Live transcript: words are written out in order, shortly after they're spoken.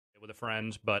with a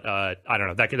friend, but I don't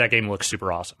know. That game looks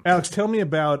super awesome. Alex, tell me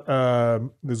about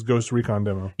this Ghost Recon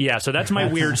demo. Yeah, so that's my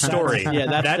weird story. Yeah,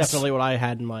 that's definitely what I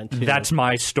had in mind, too. That's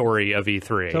my story of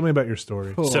E3. Tell me about your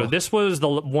story. Cool. So this was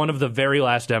one of the very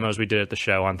last demos we did at the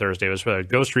show on Thursday. It was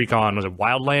Ghost Recon. Was it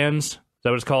Wildlands? Is that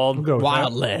what it's called? We'll go with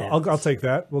Wildlands. I'll take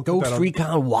that. We'll Ghost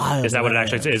Recon Wildlands. Is that what it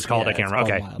actually is called? I can't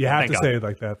remember. Okay. You have to say it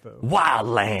like that, though.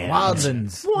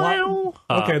 Wildlands. Wildlands.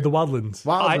 Okay, the Wildlands.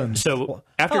 Wildlands. So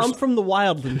after I'm from the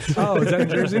Wildlands. Oh, is that in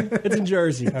Jersey? It's in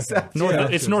Jersey.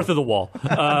 it's north of the wall.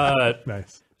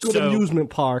 Nice. Good amusement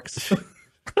parks.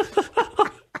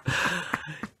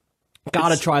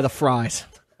 Gotta try the fries.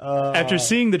 After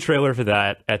seeing the trailer for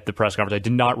that at the press conference, I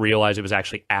did not realize it was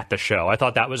actually at the show. I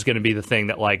thought that was going to be the thing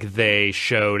that like they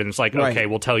showed, and it's like, okay,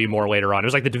 we'll tell you more later on. It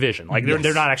was like The Division. Like they're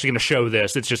not actually going to show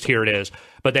this. It's just here it is.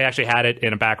 But they actually had it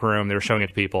in a back room. They were showing it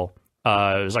to people.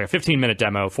 It was like a 15-minute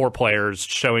demo, 4 players,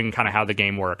 showing kind of how the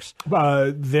game works.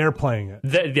 They're playing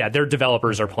it. Their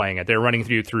developers are playing it. They're running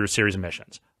through a series of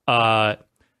missions. The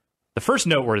first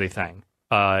noteworthy thing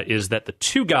is that the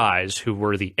 2 guys who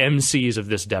were the MCs of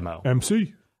this demo...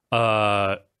 MC?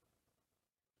 I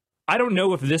don't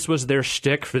know if this was their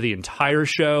shtick for the entire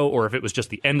show or if it was just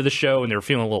the end of the show and they were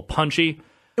feeling a little punchy.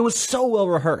 It was so well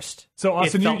rehearsed. So,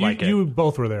 Austin, you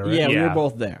both were there, right? Yeah, we were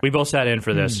both there. We both sat in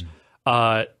for this.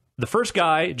 The first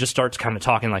guy just starts kind of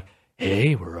talking like,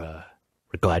 hey, we're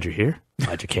glad you're here.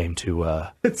 Glad you came to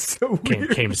It's so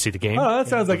weird. came to see the game. Oh, that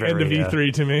sounds like end of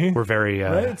E3 to me. We're very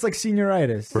Right? It's like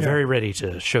senioritis. we're very ready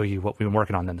to show you what we've been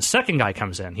working on. Then the second guy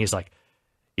comes in. He's like,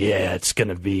 yeah, it's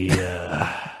gonna be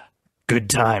a good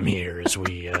time here as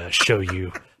we show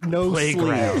you No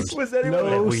playground. sleeves. Was anyone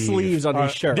No sleeves on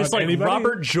his shirt. This like anybody?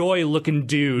 Robert Joy looking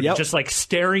dude, Yep. just like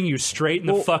staring you straight in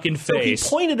the fucking So he face.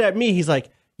 pointed at me. He's like,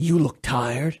 "You look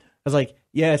tired." I was like,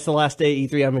 "Yeah, it's the last day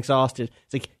at E3. I'm exhausted."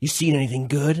 It's like, "You seen anything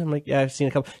good?" I'm like, "Yeah, I've seen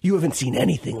a couple." "You haven't seen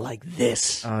anything like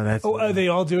this." Oh, that's. Oh, are they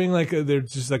all doing they're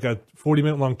just like a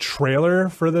 40-minute long trailer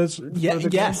for this? Yeah, for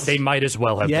the yes. They might as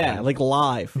well have Yeah, been. like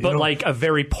live. But like a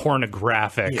very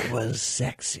pornographic. It was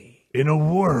sexy. In a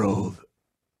world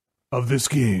of this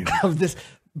game. Of this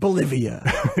Bolivia.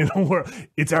 In a world.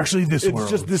 It's actually this It's world.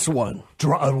 just this one.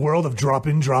 A world of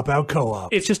drop-in, drop-out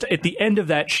co-op. It's just at the end of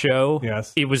that show,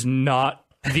 Yes. it was not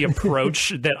the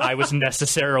approach that I was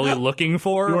necessarily looking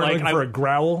for. You were like looking for a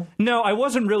growl? No, I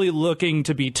wasn't really looking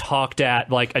to be talked at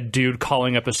like a dude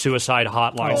calling up a suicide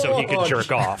hotline so he could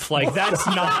jerk off. Like, that's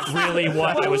not really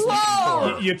what I was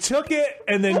looking for. You took it,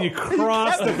 and then you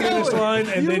crossed the finish line,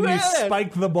 and then you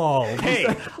spiked the ball. Hey,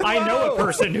 I know a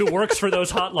person who works for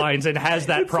those hotlines and has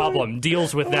that problem,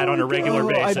 deals with that on a regular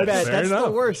I basis. bet. Fair That's the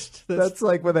enough. worst. That's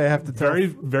like what they have to tell. Very,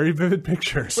 very vivid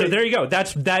picture. So there you go.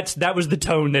 That was the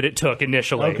tone that it took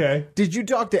initially. Okay. Did you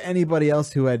talk to anybody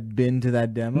else who had been to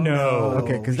that demo? No.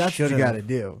 Okay, because that's what you got to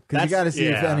do. Because you got to see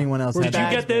if anyone else Did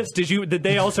had you get this? Did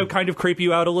they also kind of creep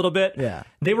you out a little bit? Yeah.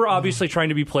 They were obviously trying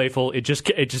to be playful. It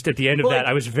just at the end of that,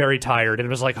 I was very tired, and it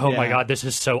was like, oh my god, this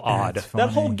is so odd. That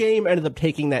whole game ended up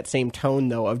taking that same tone,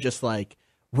 though, of just like,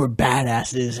 we're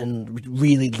badasses and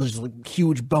really just, like,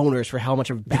 huge boners for how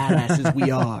much of badasses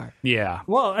we are. Yeah.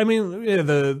 Well, I mean, yeah,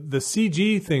 the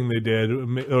CG thing they did,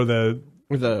 or the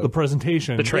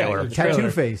presentation, The trailer. Tattoo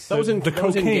face. That was in The that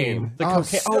was in cocaine. game. The Oh,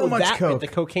 cocaine. so much coke. The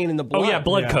cocaine in the blood. Oh yeah,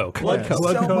 blood coke. Blood coke.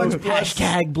 Blood so coke. much blood.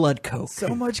 Hashtag blood coke.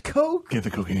 So much coke. Get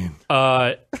the cocaine.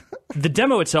 The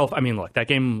demo itself, I mean, look, that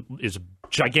game is a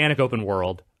gigantic open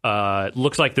world.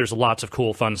 Looks like there's lots of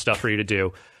cool, fun stuff for you to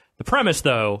do. The premise,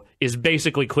 though, is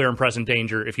basically clear and present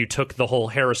danger if you took the whole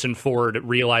Harrison Ford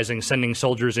realizing sending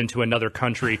soldiers into another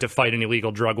country to fight an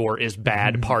illegal drug war is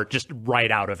bad part just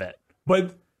right out of it.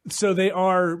 But so they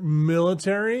are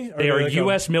military. They are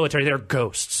U.S. military. They're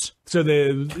ghosts. So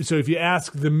if you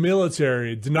ask the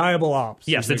military, deniable ops.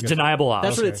 Yes, it's deniable ops.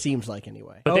 That's what it seems like,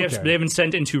 anyway. But they have been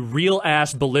sent into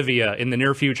real-ass Bolivia in the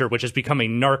near future, which has become a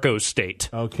narco state.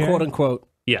 Okay. Quote unquote.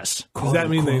 Yes. Does that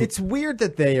mean It's weird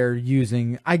that they are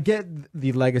using. I get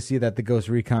the legacy that the Ghost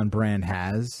Recon brand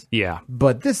has. Yeah.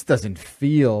 But this doesn't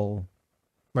feel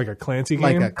like a Clancy game?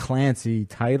 like a Clancy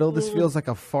title. This feels like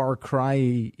a Far Cry.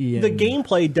 The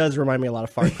gameplay does remind me a lot of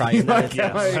Far Cry. In that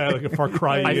Yeah, like a Far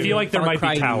Cry. I feel like there Far might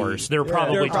Cry be towers. There are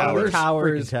probably probably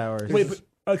towers. towers. Wait,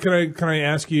 but, can I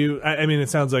ask you? I mean, it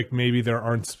sounds like maybe there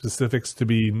aren't specifics to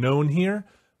be known here,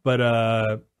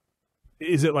 but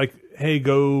is it like, hey,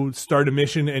 go start a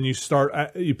mission and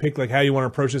you pick like how you want to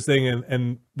approach this thing,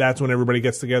 and that's when everybody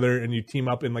gets together and you team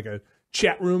up in like a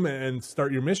chat room and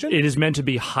start your mission? It is meant to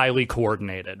be highly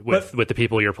coordinated with the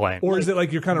people you're playing. Or is it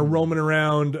like you're kind of roaming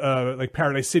around like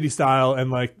Paradise City style,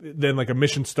 and like then like a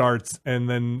mission starts, and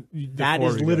then that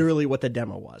is literally what the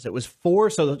demo was. It was 4.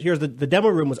 So here's the demo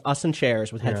room was us in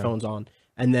chairs with headphones on.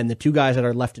 And then the 2 guys that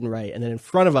are left and right, and then in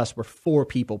front of us were 4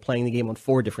 people playing the game on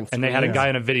 4 different screens. And they had a guy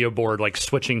on a video board like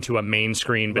switching to a main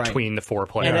screen between the 4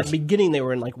 players. And at the beginning, they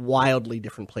were in like wildly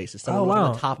different places. Someone was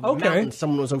on the top of the mountain,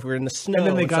 someone was over in the snow. And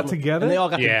then they got together? And they all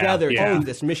got together to do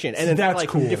this mission. And that's like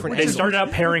cool. different They started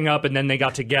out pairing up, and then they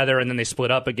got together, and then they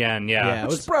split up again. Yeah. it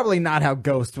was It's probably not how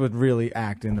Ghost would really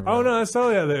act in the room. Oh no, that's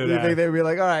totally how they would You act. think they'd be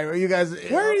like, all right, well, you guys,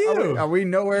 Where are you? Are we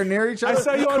nowhere near each other? I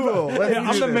saw you on. Cool.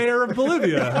 I'm the mayor of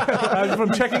Bolivia.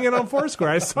 From checking in on Foursquare,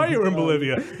 I saw you were in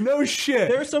Bolivia. No shit.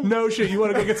 There's some. No shit. You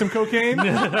want to go get some cocaine?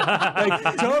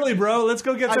 Like totally, bro. Let's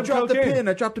go get some cocaine.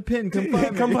 I dropped a pin. Come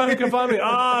find me. Come find me.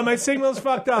 My signal's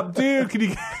fucked up, dude. Can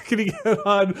you get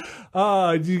on?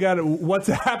 You got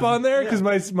WhatsApp on there? Because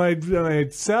my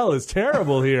cell is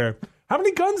terrible here. How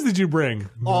many guns did you bring?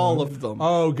 All of them.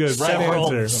 Oh, good. Right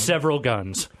answer. Several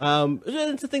guns.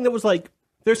 It's the thing that was like,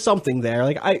 there's something there.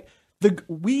 Like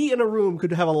we in a room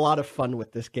could have a lot of fun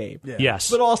with this game. Yeah. Yes.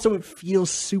 But also it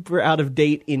feels super out of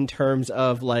date in terms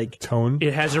of like Tone.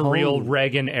 It has a real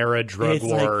Reagan era drug It's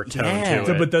war like, tone yeah.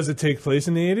 to it. But does it take place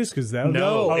in the 80s? Because that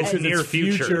it's because near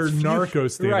future. narco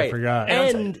state. right. I forgot.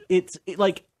 And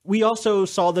like we also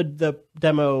saw the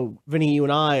demo, Vinny, you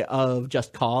and I, of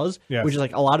Just Cause, Yes. which is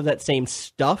like a lot of that same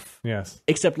stuff, Yes.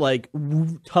 except like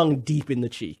tongue deep in the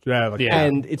cheek. Yeah.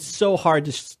 And it's so hard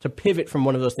to pivot from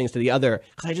one of those things to the other,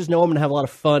 because I just know I'm going to have a lot of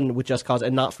fun with Just Cause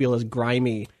and not feel as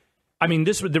grimy. I mean,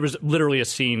 there was literally a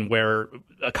scene where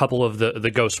a couple of the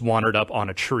ghosts wandered up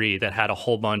on a tree that had a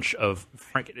whole bunch of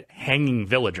hanging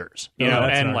villagers, you know,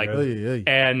 that's and not like, good.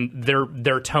 and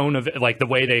their tone of like the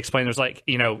way they explained, there's like,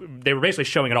 you know, they were basically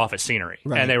showing it off as scenery,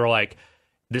 and they were like,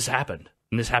 this happened,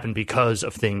 and this happened because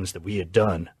of things that we had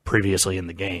done previously in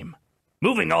the game.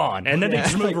 Moving on, and then they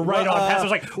just moved right on past. I was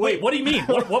like, "Wait, what do you mean?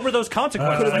 What were those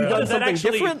consequences? Could have Like, done does that something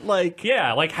actually, different? Like,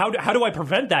 yeah, like how do I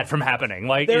prevent that from happening?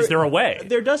 Like, is there a way?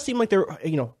 There does seem like they're,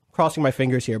 you know, crossing my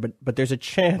fingers here, but there's a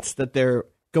chance that they're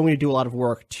going to do a lot of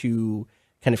work to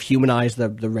kind of humanize the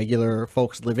regular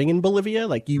folks living in Bolivia.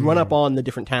 Like, you run up on the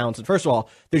different towns, and first of all,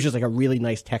 there's just like a really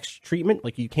nice text treatment.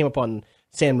 Like, you came up on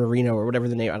San Marino or whatever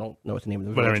the name, I don't know what the name of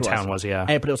the Whatever village town was, yeah.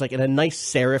 But it was like in a nice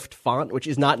serifed font, which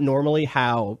is not normally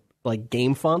how like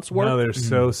game fonts work. No, they're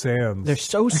so sans. They're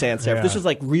so sans serif. Yeah. This is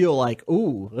like real, like,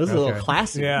 ooh, this is a little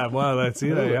classy. Yeah, well, that's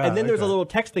either. Yeah, and then there's a little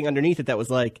text thing underneath it that was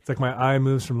like, It's like my eye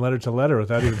moves from letter to letter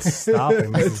without even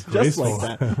stopping. This is just graceful.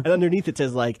 like that. And underneath it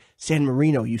says like, San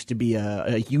Marino used to be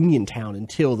a union town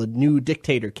until the new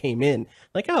dictator came in.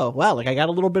 Like, oh wow, like I got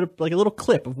a little bit of like a little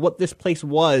clip of what this place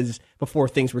was before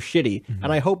things were shitty.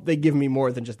 And I hope they give me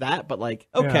more than just that. But like,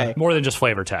 okay, More than just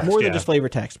flavor text. more than just flavor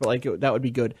text. But like that would be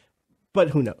good. But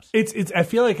who knows? It's. I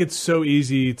feel like it's so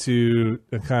easy to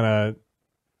kind of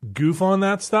goof on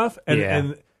that stuff,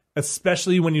 and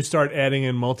especially when you start adding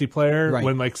in multiplayer, Right.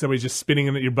 when like somebody's just spinning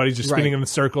in your buddy's just Right. spinning in a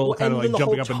circle, Well, kind of and like then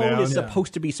jumping the up and whole tone down. is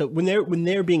supposed to be so when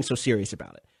they're being so serious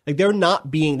about it. Like they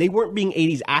weren't being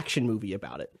 80s action movie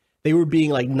about it. They were being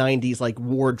like 90s like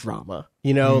war drama.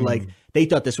 You know, like they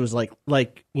thought this was like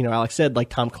you know, Alex said, like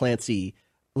Tom Clancy,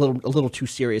 a little too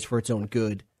serious for its own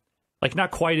good. Like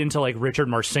not quite into like Richard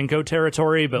Marcinko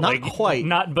territory, but Not like quite.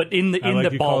 not, but in the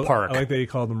ballpark. I like that you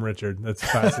called him Richard. That's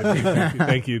fascinating.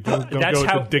 Thank you. Don't That's go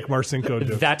with how- the Dick Marcinko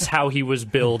joke. That's how he was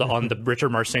billed on the Richard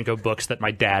Marcinko books that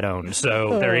my dad owned.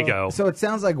 So there you go. So it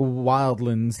sounds like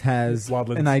Wildlands has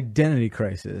Wildlands. an identity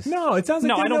crisis. No, it sounds like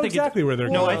No, they I don't know think exactly where they're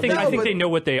No, going. I think but- they know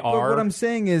what they But are. what I'm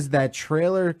saying is that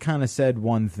trailer kind of said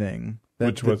one thing.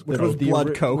 Which was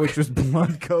Blood Coke. Which was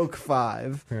Blood Coke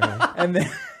 5.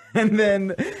 And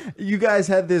then you guys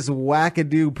had this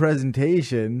wackadoo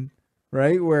presentation,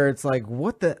 right? Where it's like,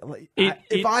 what the? Like,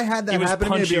 if I had that it was happen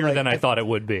to me, I'd be punchier like, than I thought it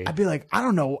would be. I'd be like, I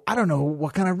don't know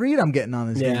what kind of read I'm getting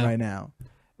on this game Yeah. right now.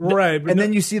 right. But And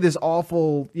then you see this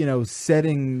awful,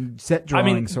 set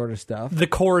drawing sort of stuff. The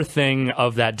core thing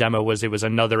of that demo was it was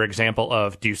another example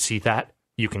of, do you see that?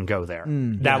 You can go there.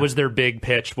 That was their big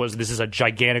pitch, was this is a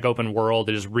gigantic open world.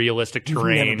 It is realistic You've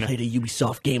terrain. never played a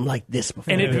Ubisoft game like this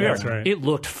before. And that's right. it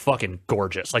looked fucking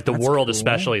gorgeous. Like the world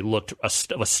especially looked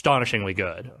astonishingly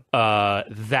good.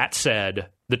 That said,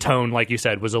 the tone, like you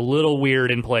said, was a little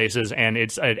weird in places, and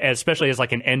it's especially as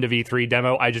like an end of E3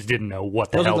 demo. I just didn't know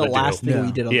what the those hell are the to last do. thing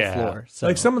we did on Yeah. the floor. So.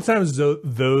 like sometimes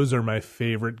those are my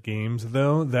favorite games,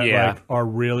 though, that Yeah. like are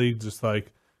really just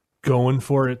like going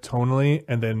for it tonally,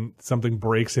 and then something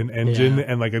breaks in engine,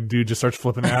 and like a dude just starts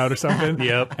flipping out or something.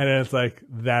 Yep. And then it's like,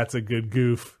 that's a good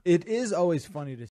goof. It is always funny to